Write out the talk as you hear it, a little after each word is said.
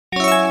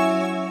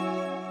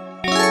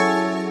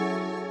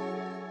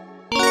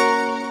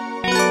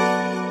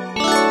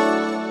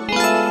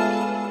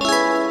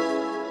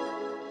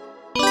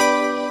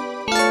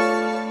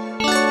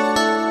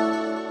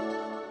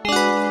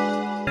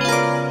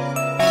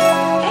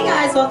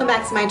guys, welcome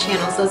back to my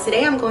channel. So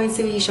today I'm going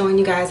to be showing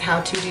you guys how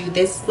to do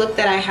this look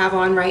that I have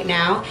on right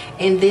now,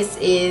 and this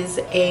is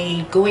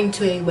a going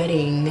to a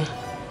wedding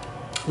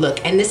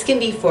look, and this can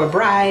be for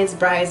brides,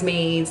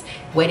 bridesmaids,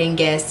 wedding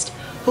guests,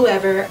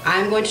 whoever.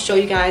 I'm going to show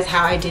you guys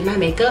how I did my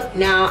makeup.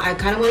 Now I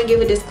kind of want to give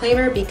a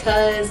disclaimer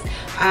because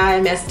I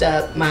messed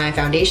up my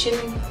foundation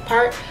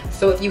part.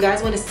 So if you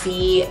guys want to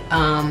see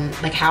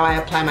like how I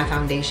apply my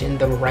foundation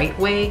the right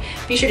way,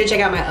 be sure to check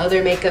out my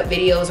other makeup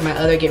videos or my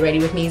other get ready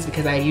with me's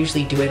because I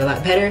usually do it a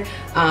lot better.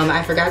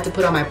 I forgot to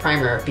put on my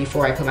primer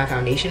before I put my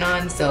foundation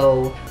on,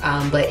 so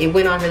but it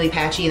went on really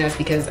patchy, and that's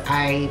because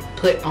I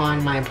put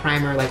on my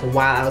primer like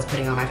while I was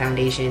putting on my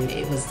foundation.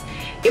 It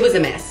was a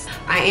mess.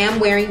 I am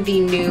wearing the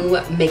new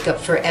Makeup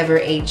Forever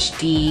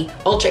HD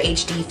Ultra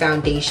HD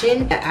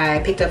foundation that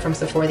I picked up from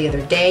Sephora the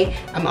other day.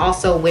 I'm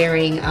also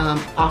wearing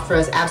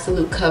Ofra's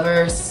Absolute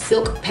Cover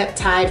Silk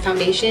Peptide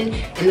foundation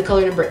in the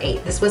color number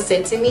 8. This was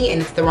sent to me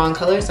and it's the wrong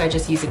color, so I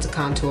just used it to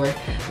contour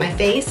my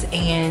face,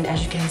 and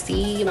as you can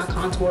see, my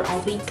contour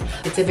on week.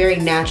 It's a very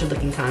natural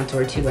looking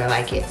contour too. I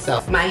like it.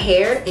 So my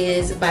hair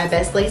is by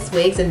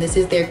BestLaceWigs, and this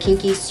is their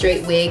Kinky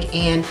straight wig,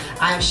 and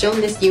I've shown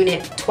this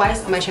unit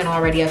twice on my channel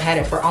already. I've had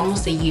it for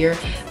almost a year.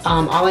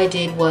 All I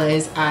did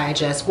was I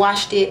just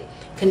washed it,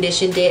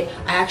 conditioned it.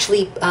 I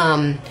actually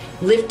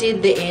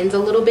lifted the ends a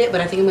little bit,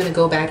 but I think I'm gonna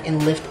go back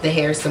and lift the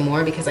hair some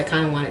more because I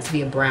kind of want it to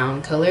be a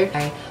brown color.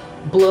 I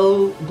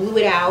blew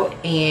it out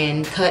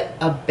and cut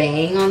a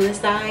bang on the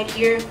side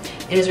here,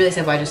 and it's really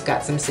simple. I just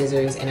got some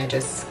scissors and I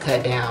just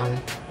cut down,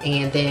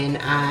 and then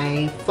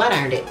I flat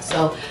ironed it.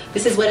 So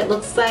this is what it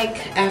looks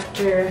like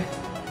after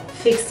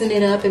fixing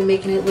it up and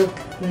making it look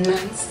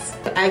nice.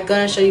 I'm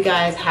gonna show you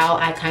guys how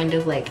I kind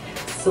of like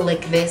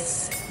slick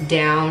this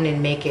down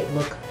and make it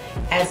look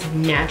as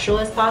natural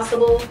as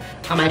possible.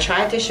 I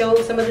tried to show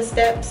some of the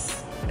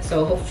steps,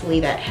 so hopefully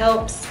that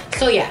helps.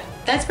 So yeah,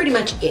 that's pretty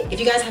much it. If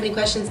you guys have any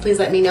questions, please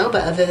let me know,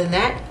 but other than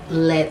that,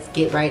 let's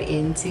get right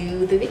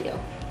into the video.